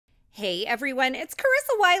Hey everyone, it's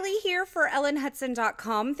Carissa Wiley here for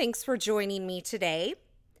EllenHudson.com. Thanks for joining me today.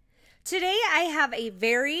 Today I have a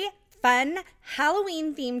very fun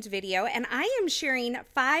Halloween themed video and I am sharing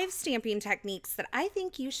 5 stamping techniques that I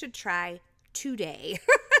think you should try today.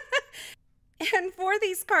 And for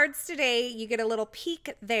these cards today, you get a little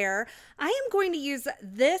peek there. I am going to use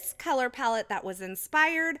this color palette that was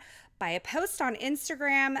inspired by a post on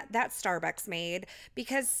Instagram that Starbucks made,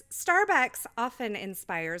 because Starbucks often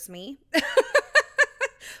inspires me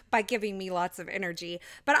by giving me lots of energy.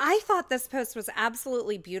 But I thought this post was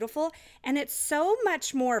absolutely beautiful, and it's so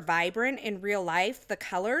much more vibrant in real life, the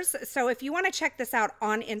colors. So if you want to check this out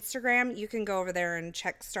on Instagram, you can go over there and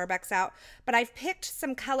check Starbucks out. But I've picked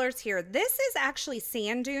some colors here. This is actually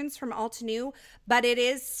Sand Dunes from Altenew, but it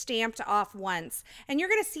is stamped off once. And you're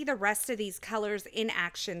going to see the rest of these colors in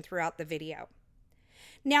action throughout the video.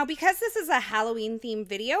 Now, because this is a Halloween themed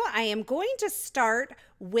video, I am going to start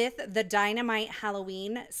with the Dynamite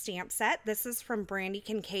Halloween stamp set. This is from Brandy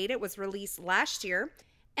Kincaid. It was released last year.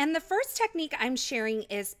 And the first technique I'm sharing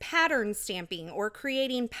is pattern stamping, or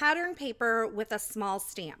creating pattern paper with a small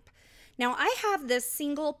stamp. Now, I have this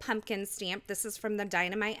single pumpkin stamp. This is from the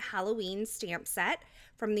Dynamite Halloween stamp set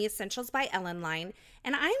from the Essentials by Ellen line.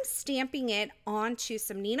 And I'm stamping it onto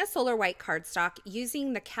some Neenah Solar White cardstock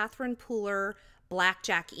using the Catherine Pooler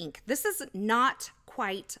Blackjack ink. This is not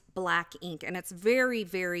quite black ink, and it's very,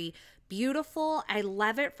 very beautiful. I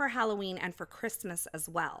love it for Halloween and for Christmas as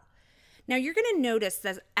well. Now you're going to notice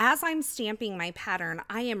that as I'm stamping my pattern,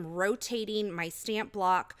 I am rotating my stamp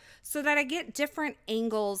block so that I get different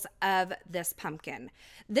angles of this pumpkin.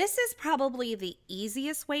 This is probably the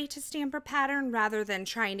easiest way to stamp a pattern rather than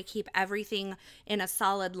trying to keep everything in a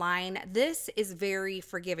solid line. This is very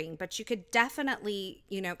forgiving, but you could definitely,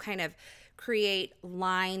 kind of create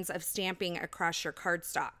lines of stamping across your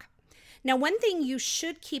cardstock. Now, one thing you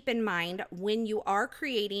should keep in mind when you are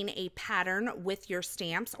creating a pattern with your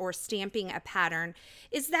stamps or stamping a pattern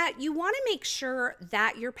is that you want to make sure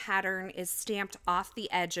that your pattern is stamped off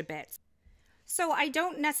the edge a bit. So I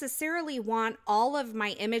don't necessarily want all of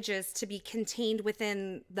my images to be contained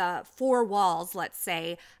within the 4 walls, let's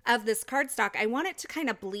say, of this cardstock. I want it to kind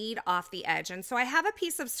of bleed off the edge. And so I have a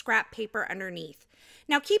piece of scrap paper underneath.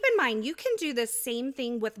 Now keep in mind, you can do this same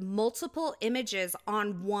thing with multiple images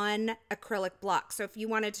on one acrylic block. So if you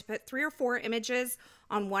wanted to put 3 or 4 images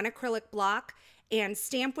on one acrylic block and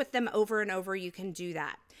stamp with them over and over, you can do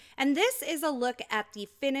that. And this is a look at the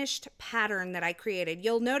finished pattern that I created.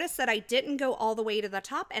 You'll notice that I didn't go all the way to the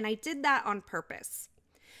top, and I did that on purpose.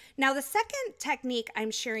 Now, the second technique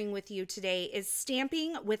I'm sharing with you today is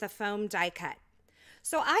stamping with a foam die cut.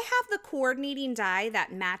 So I have the coordinating die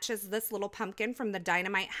that matches this little pumpkin from the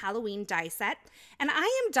Dynamite Halloween die set, and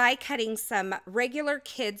I am die cutting some regular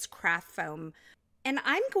kids craft foam. And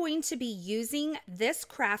I'm going to be using this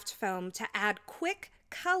craft foam to add quick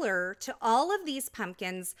color to all of these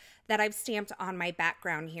pumpkins that I've stamped on my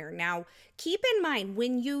background here. Now, keep in mind,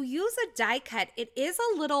 when you use a die cut, it is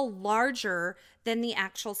a little larger than the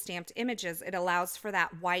actual stamped images. It allows for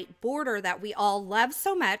that white border that we all love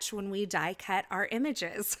so much when we die cut our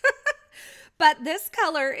images. But this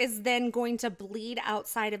color is then going to bleed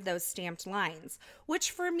outside of those stamped lines,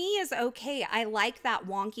 which for me is okay. I like that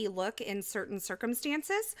wonky look in certain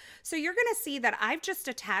circumstances. So you're going to see that I've just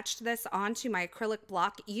attached this onto my acrylic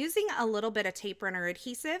block using a little bit of tape runner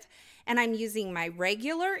adhesive, and I'm using my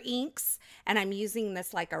regular inks, and I'm using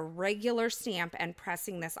this like a regular stamp and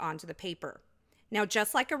pressing this onto the paper. Now,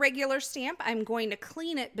 just like a regular stamp, I'm going to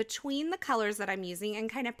clean it between the colors that I'm using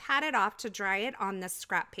and kind of pat it off to dry it on this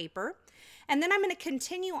scrap paper. And then I'm going to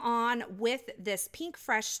continue on with this Pink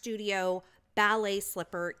Fresh Studio Ballet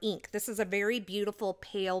Slipper ink. This is a very beautiful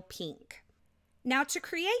pale pink. Now, to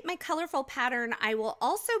create my colorful pattern, I will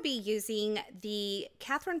also be using the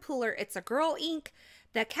Catherine Pooler It's a Girl ink,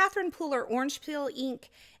 the Catherine Pooler Orange Peel ink,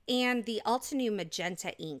 and the Altenew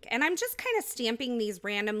Magenta ink. And I'm just kind of stamping these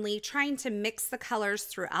randomly, trying to mix the colors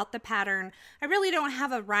throughout the pattern. I really don't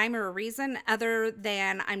have a rhyme or a reason other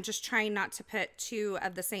than I'm just trying not to put 2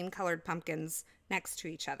 of the same colored pumpkins next to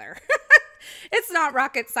each other. It's not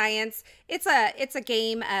rocket science. It's a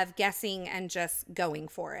game of guessing and just going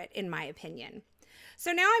for it, in my opinion.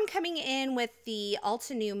 So now I'm coming in with the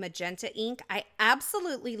Altenew Magenta ink. I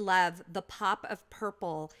absolutely love the pop of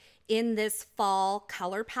purple in this fall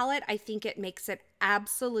color palette. I think it makes it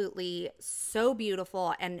absolutely so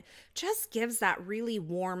beautiful and just gives that really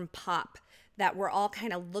warm pop that we're all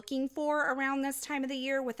kind of looking for around this time of the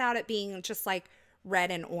year without it being just like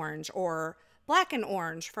red and orange or black and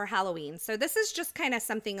orange for Halloween. So this is just kind of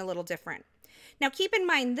something a little different. Now keep in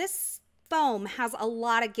mind, this foam has a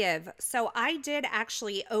lot of give. So I did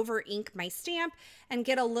actually over ink my stamp and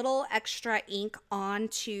get a little extra ink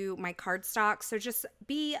onto my cardstock. So just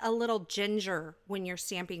be a little ginger when you're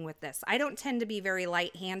stamping with this. I don't tend to be very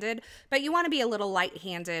light-handed, but you want to be a little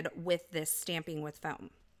light-handed with this stamping with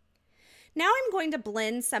foam. Now I'm going to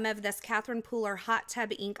blend some of this Catherine Pooler Hot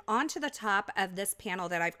Tub ink onto the top of this panel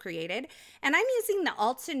that I've created. And I'm using the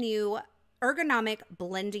Altenew ergonomic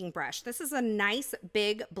blending brush. This is a nice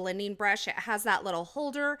big blending brush. It has that little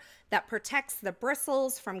holder that protects the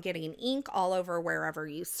bristles from getting ink all over wherever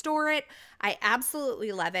you store it. I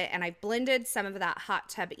absolutely love it, and I've blended some of that hot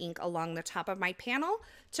tub ink along the top of my panel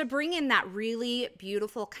to bring in that really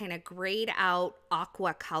beautiful kind of grayed out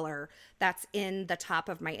aqua color that's in the top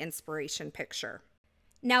of my inspiration picture.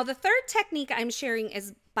 Now, the third technique I'm sharing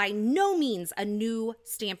is by no means a new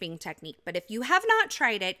stamping technique, but if you have not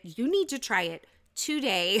tried it, you need to try it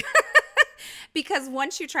today because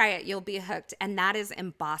once you try it, you'll be hooked, and that is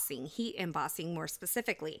embossing, heat embossing more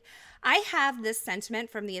specifically. I have this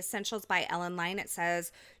sentiment from the Essentials by Ellen line. It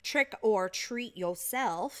says, trick or treat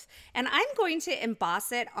yourself, and I'm going to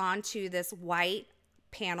emboss it onto this white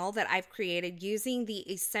panel that I've created using the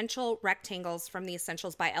essential rectangles from the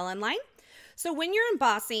Essentials by Ellen line. So when you're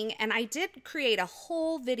embossing, and I did create a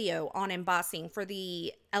whole video on embossing for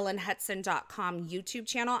the ellenhudson.com YouTube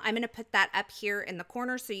channel. I'm going to put that up here in the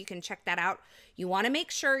corner so you can check that out. You want to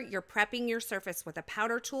make sure you're prepping your surface with a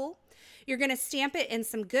powder tool. You're going to stamp it in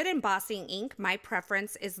some good embossing ink. My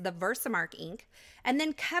preference is the Versamark ink. And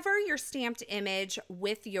then cover your stamped image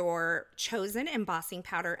with your chosen embossing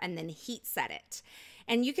powder and then heat set it.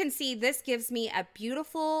 And you can see this gives me a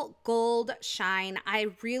beautiful gold shine. I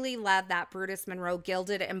really love that Brutus Monroe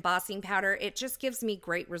gilded embossing powder. It just gives me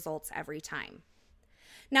great results every time.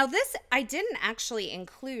 Now this I didn't actually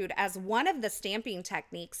include as one of the stamping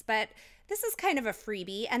techniques, but this is kind of a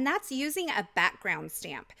freebie, and that's using a background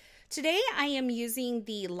stamp. Today I am using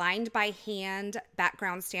the Lined by Hand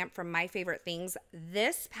background stamp from My Favorite Things.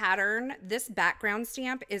 This pattern, this background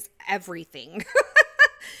stamp is everything.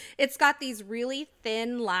 It's got these really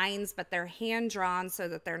thin lines, but they're hand drawn so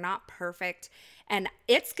that they're not perfect. And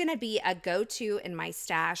it's going to be a go-to in my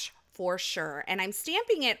stash for sure. And I'm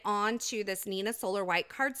stamping it onto this Neenah Solar White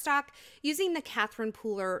cardstock using the Catherine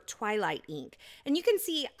Pooler Twilight ink. And you can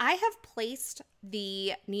see I have placed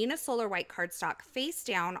the Neenah Solar White cardstock face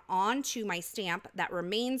down onto my stamp that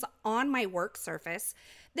remains on my work surface,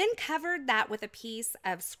 then covered that with a piece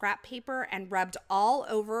of scrap paper and rubbed all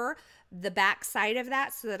over the back side of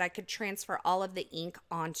that so that I could transfer all of the ink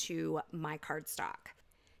onto my cardstock.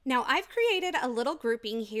 Now I've created a little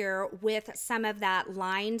grouping here with some of that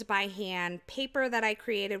Lined by Hand paper that I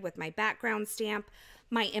created with my background stamp,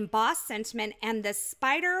 my embossed sentiment, and the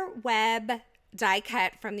spider web die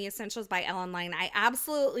cut from the Essentials by Ellen line. I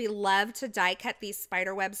absolutely love to die cut these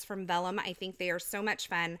spider webs from vellum. I think they are so much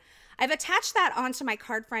fun. I've attached that onto my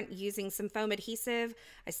card front using some foam adhesive.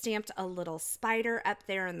 I stamped a little spider up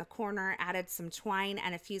there in the corner, added some twine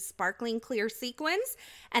and a few sparkling clear sequins.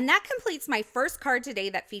 And that completes my first card today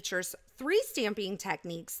that features 3 stamping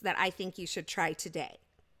techniques that I think you should try today.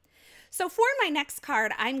 So for my next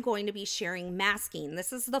card, I'm going to be sharing masking.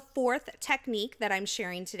 This is the 4th technique that I'm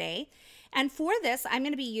sharing today. And for this, I'm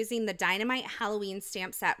going to be using the Dynamite Halloween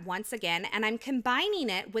stamp set once again, and I'm combining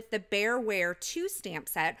it with the Bear Wear 2 stamp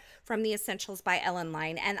set from the Essentials by Ellen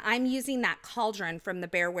line. And I'm using that cauldron from the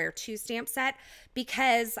Bear Wear 2 stamp set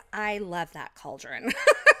because I love that cauldron.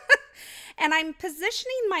 And I'm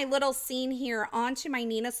positioning my little scene here onto my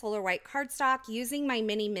Neenah Solar White cardstock using my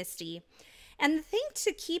Mini Misty. And the thing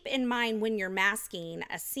to keep in mind when you're masking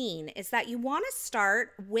a scene is that you want to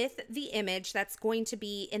start with the image that's going to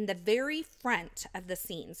be in the very front of the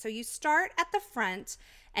scene. So you start at the front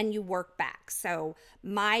and you work back. So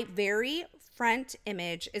my very front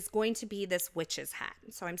image is going to be this witch's hat.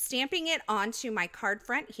 So I'm stamping it onto my card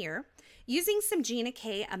front here using some Gina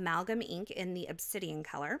K amalgam ink in the obsidian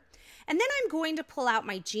color. And then I'm going to pull out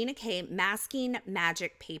my Gina K Masking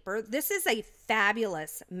Magic paper. This is a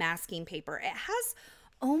fabulous masking paper. It has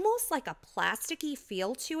almost like a plasticky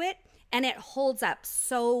feel to it, and it holds up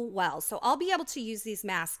so well. So I'll be able to use these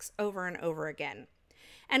masks over and over again.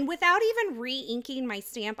 And without even re-inking my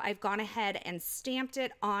stamp, I've gone ahead and stamped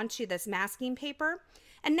it onto this masking paper.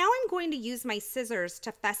 And now I'm going to use my scissors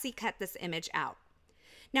to fussy cut this image out.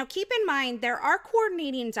 Now keep in mind, there are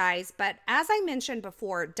coordinating dies, but as I mentioned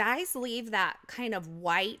before, dies leave that kind of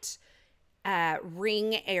white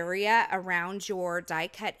ring area around your die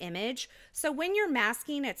cut image. So when you're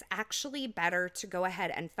masking, it's actually better to go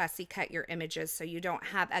ahead and fussy cut your images so you don't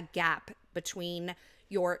have a gap between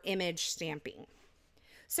your image stamping.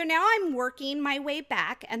 So now I'm working my way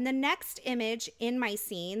back, and the next image in my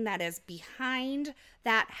scene that is behind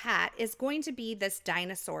that hat is going to be this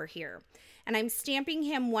dinosaur here. And I'm stamping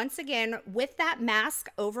him once again with that mask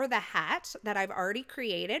over the hat that I've already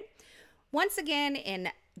created. Once again in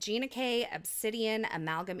Gina K Obsidian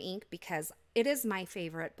Amalgam ink, because it is my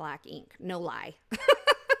favorite black ink, no lie.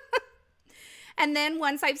 And then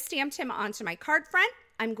once I've stamped him onto my card front,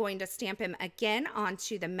 I'm going to stamp him again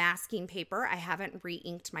onto the masking paper. I haven't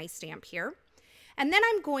re-inked my stamp here. And then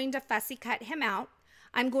I'm going to fussy cut him out.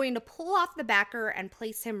 I'm going to pull off the backer and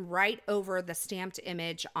place him right over the stamped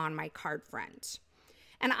image on my card front.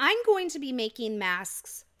 And I'm going to be making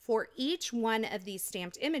masks for each one of these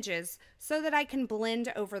stamped images so that I can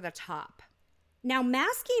blend over the top. Now,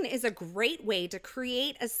 masking is a great way to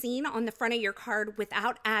create a scene on the front of your card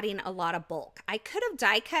without adding a lot of bulk. I could have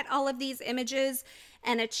die cut all of these images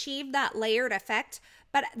and achieved that layered effect,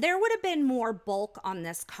 but there would have been more bulk on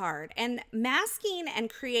this card. And masking and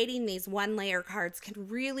creating these one layer cards can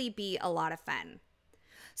really be a lot of fun.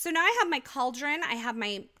 So now I have my cauldron, I have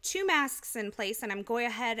my 2 masks in place, and I'm going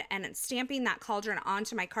ahead and stamping that cauldron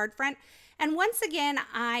onto my card front. And once again,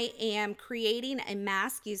 I am creating a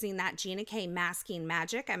mask using that Gina K masking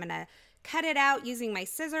magic. I'm gonna cut it out using my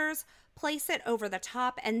scissors, place it over the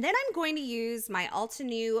top, and then I'm going to use my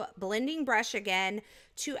Altenew blending brush again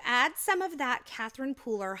to add some of that Catherine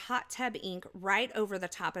Pooler hot tub ink right over the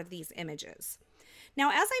top of these images. Now,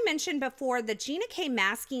 as I mentioned before, the Gina K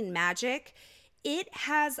masking magic, it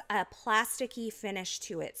has a plasticky finish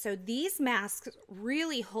to it. So these masks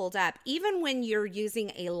really hold up. Even when you're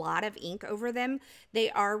using a lot of ink over them, they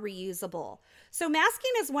are reusable. So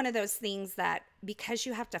masking is one of those things that, because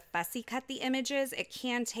you have to fussy cut the images, it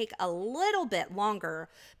can take a little bit longer.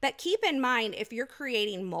 But keep in mind, if you're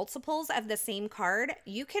creating multiples of the same card,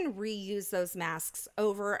 you can reuse those masks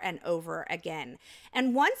over and over again.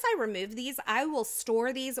 And once I remove these, I will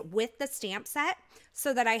store these with the stamp set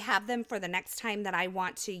so that I have them for the next time that I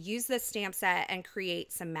want to use this stamp set and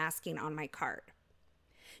create some masking on my card.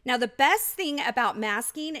 Now, the best thing about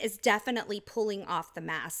masking is definitely pulling off the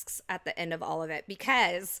masks at the end of all of it,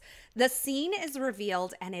 because the scene is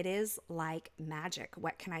revealed and it is like magic.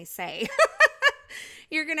 What can I say?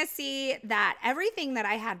 You're going to see that everything that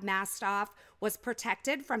I had masked off was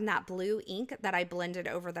protected from that blue ink that I blended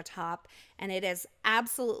over the top, and it is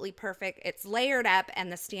absolutely perfect. It's layered up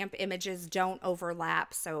and the stamp images don't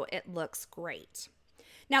overlap, so it looks great.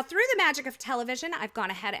 Now, through the magic of television, I've gone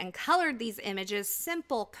ahead and colored these images,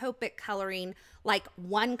 simple Copic coloring, like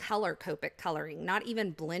one color Copic coloring, not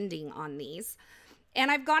even blending on these. And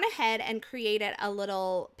I've gone ahead and created a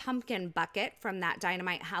little pumpkin bucket from that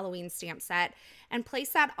Dynamite Halloween stamp set and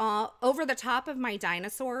placed that all over the top of my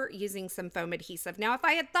dinosaur using some foam adhesive. Now, if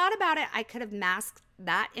I had thought about it, I could have masked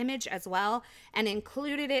that image as well and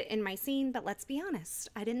included it in my scene, but let's be honest,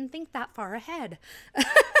 I didn't think that far ahead.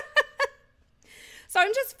 So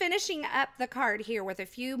I'm just finishing up the card here with a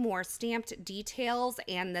few more stamped details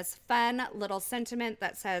and this fun little sentiment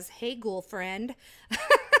that says, "Hey, ghoul friend."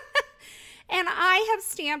 And I have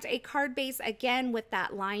stamped a card base again with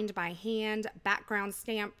that lined by hand background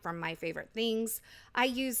stamp from My Favorite Things. I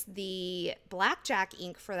used the Blackjack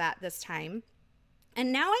ink for that this time.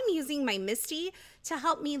 And now I'm using my Misty to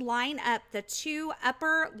help me line up the 2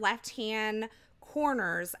 upper left-hand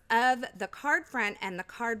corners of the card front and the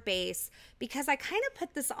card base, because I kind of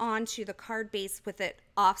put this onto the card base with it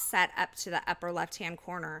offset up to the upper left-hand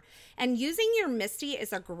corner. And using your Misty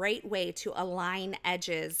is a great way to align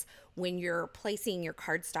edges when you're placing your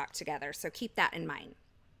cardstock together, so keep that in mind.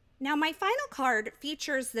 Now, my final card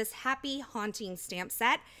features this Happy Haunting stamp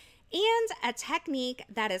set and a technique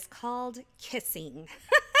that is called kissing.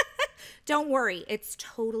 Don't worry, it's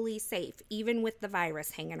totally safe, even with the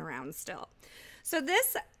virus hanging around still. So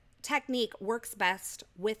this technique works best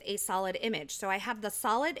with a solid image. So I have the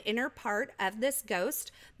solid inner part of this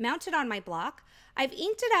ghost mounted on my block. I've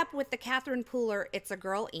inked it up with the Catherine Pooler It's a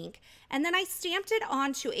Girl ink, and then I stamped it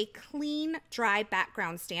onto a clean, dry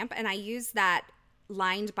background stamp, and I used that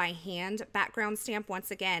lined by hand background stamp once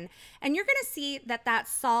again. And you're going to see that that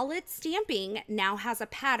solid stamping now has a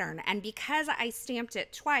pattern, and because I stamped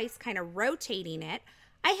it twice, kind of rotating it,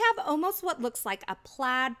 I have almost what looks like a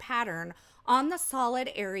plaid pattern on the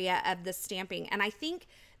solid area of the stamping. And I think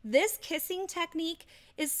this kissing technique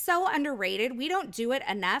is so underrated. We don't do it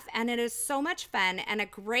enough, and it is so much fun and a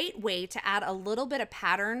great way to add a little bit of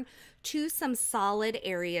pattern to some solid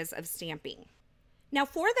areas of stamping. Now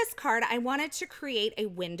for this card, I wanted to create a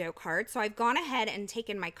window card. So I've gone ahead and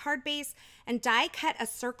taken my card base and die cut a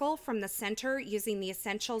circle from the center using the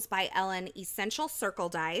Essentials by Ellen Essential Circle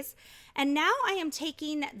Dies. And now I am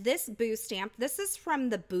taking this Boo stamp. This is from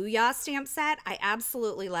the Booyah stamp set. I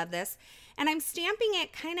absolutely love this. And I'm stamping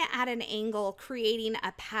it kind of at an angle, creating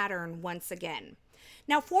a pattern once again.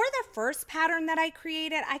 Now for the first pattern that I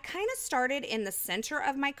created, I kind of started in the center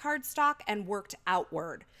of my cardstock and worked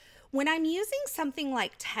outward. When I'm using something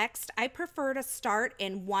like text, I prefer to start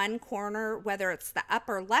in one corner, whether it's the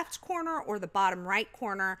upper left corner or the bottom right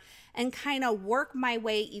corner, and kind of work my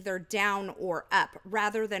way either down or up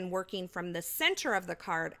rather than working from the center of the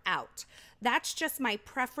card out. That's just my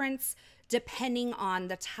preference depending on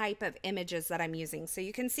the type of images that I'm using. So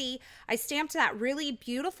you can see I stamped that really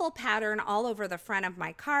beautiful pattern all over the front of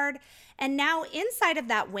my card. And now inside of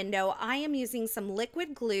that window, I am using some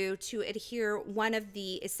liquid glue to adhere one of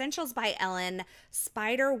the Essentials by Ellen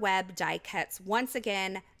spider web die cuts. Once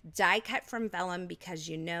again, die cut from vellum because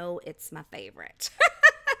you know it's my favorite.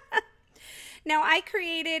 Now I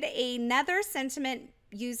created another sentiment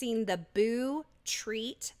using the Boo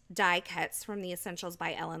Treat die cuts from the Essentials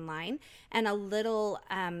by Ellen line and a little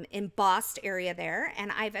embossed area there,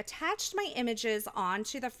 and I've attached my images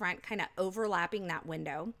onto the front, kind of overlapping that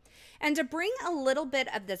window. And to bring a little bit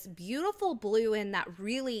of this beautiful blue in that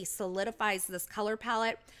really solidifies this color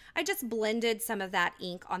palette, I just blended some of that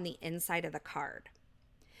ink on the inside of the card.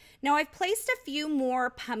 Now I've placed a few more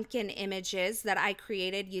pumpkin images that I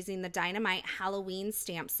created using the Dynamite Halloween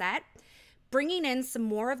stamp set, bringing in some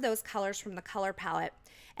more of those colors from the color palette.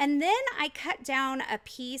 And then I cut down a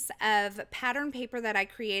piece of pattern paper that I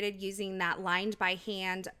created using that lined by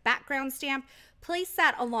hand background stamp, placed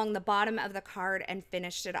that along the bottom of the card and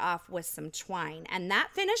finished it off with some twine. And that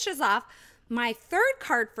finishes off my third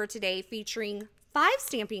card for today, featuring 5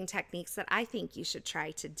 stamping techniques that I think you should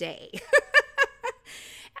try today.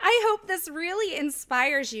 I hope this really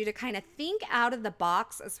inspires you to kind of think out of the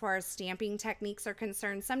box as far as stamping techniques are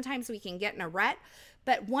concerned. Sometimes we can get in a rut,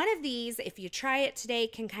 but one of these, if you try it today,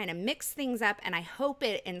 can kind of mix things up, and I hope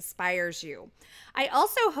it inspires you. I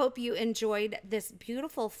also hope you enjoyed this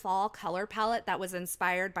beautiful fall color palette that was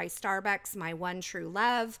inspired by Starbucks, my one true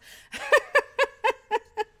love.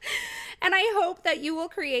 And I hope that you will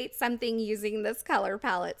create something using this color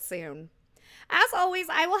palette soon. As always,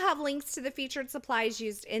 I will have links to the featured supplies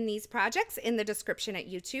used in these projects in the description at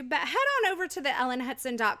YouTube, but head on over to the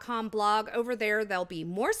ellenhudson.com blog. Over there, there'll be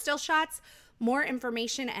more still shots, more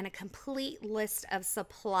information, and a complete list of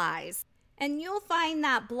supplies. And you'll find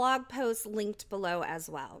that blog post linked below as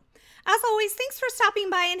well. As always, thanks for stopping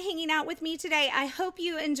by and hanging out with me today. I hope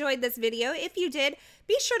you enjoyed this video. If you did,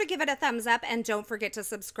 be sure to give it a thumbs up and don't forget to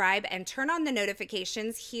subscribe and turn on the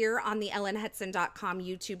notifications here on the ellenhudson.com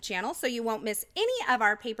YouTube channel so you won't miss any of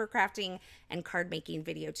our paper crafting and card making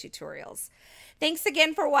video tutorials. Thanks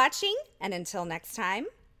again for watching, and until next time,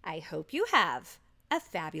 I hope you have a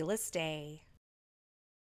fabulous day.